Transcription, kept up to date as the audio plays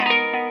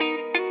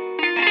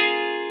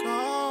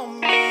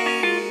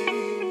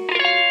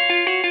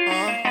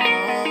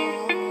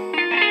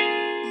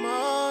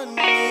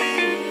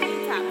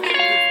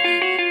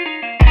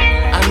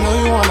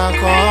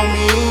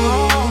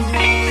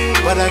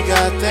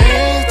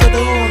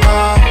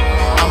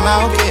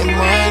out getting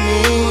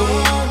money.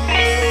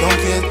 Don't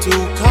get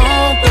too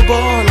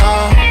comfortable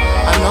now.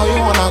 I know you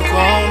wanna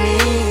call me,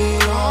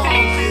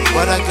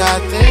 but I got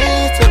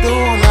things to do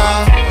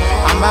now.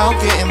 I'm out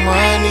getting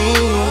money.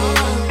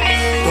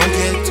 Don't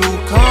get too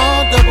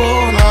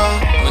comfortable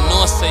now. I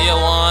know say you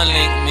wanna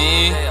link me,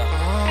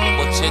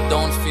 but you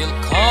don't feel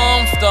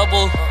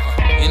comfortable.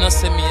 You know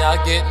say me I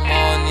get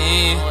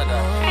money,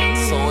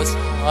 so it's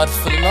hard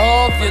for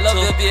love you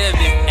too,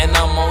 baby. And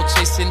I'm out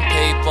chasing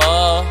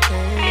paper,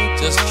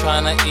 just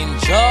tryna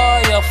enjoy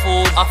your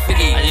food.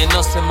 And you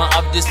know say me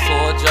have the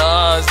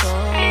soldiers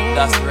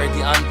that's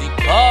ready and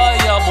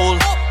deployable.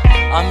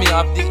 And me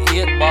have the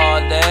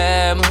 8-ball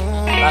them,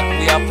 like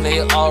we a play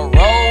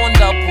around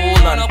the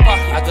pool. And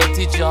I can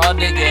teach you how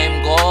the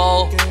game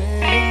go,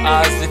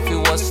 as if you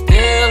was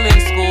still in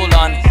school.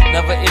 And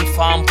never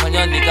inform on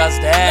your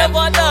niggas them.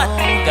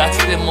 That's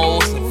the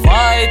most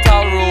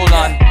vital rule.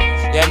 And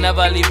you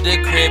never leave the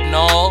crib,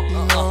 no.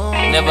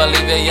 Never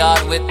leave your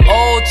yard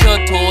without your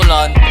tool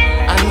on.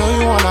 I know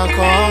you wanna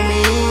call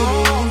me,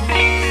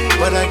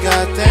 but I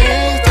got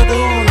things to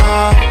do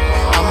now.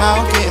 I'm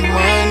out getting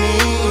money.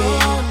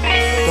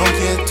 Don't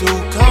get too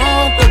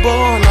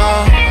comfortable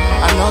now.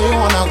 I know you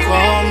wanna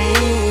call me,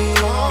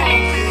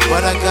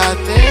 but I got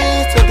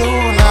things to do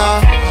now.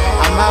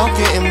 I'm out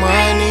getting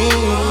money.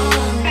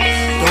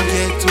 Don't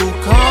get too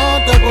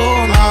comfortable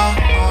now.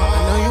 I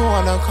know you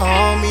wanna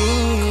call me.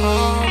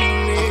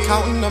 I'm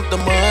counting up the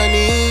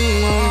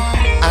money.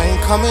 I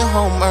ain't coming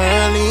home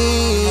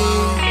early,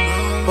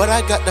 but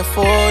I got the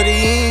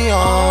 40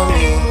 on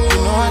me. You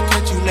know I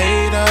catch you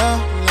later.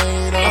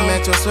 I'm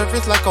at your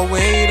surface like a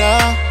waiter.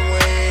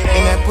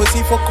 And that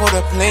pussy for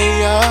quarter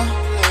player.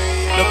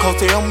 Look how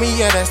they on me,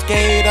 yeah, that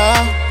skater.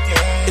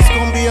 It's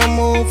gonna be a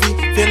movie,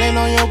 feeling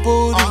on your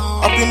booty.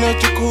 Up in the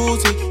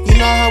jacuzzi, you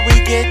know how we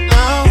get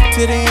down.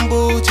 Titty and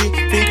bougie,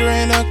 finger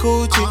in a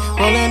coochie.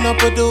 Rolling up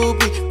a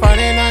doobie,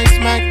 Friday night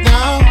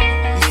smackdown.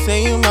 You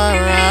say you my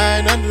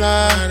ride or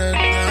die.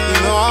 You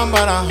know I'm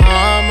about a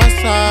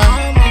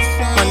homicide.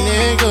 My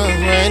niggas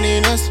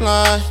ready to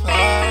slide.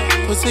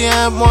 Pussy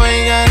that boy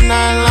ain't got 9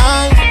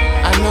 lives.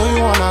 I know you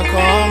wanna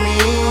call me,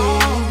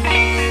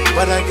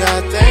 but I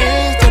got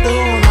things to do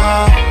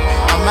now.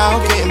 I'm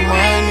out getting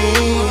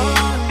money.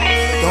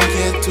 Don't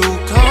get too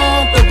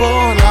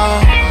comfortable now.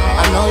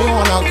 I know you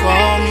wanna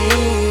call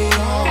me,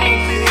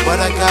 but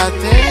I got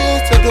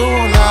things to do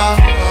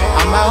now.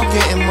 I'm out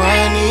getting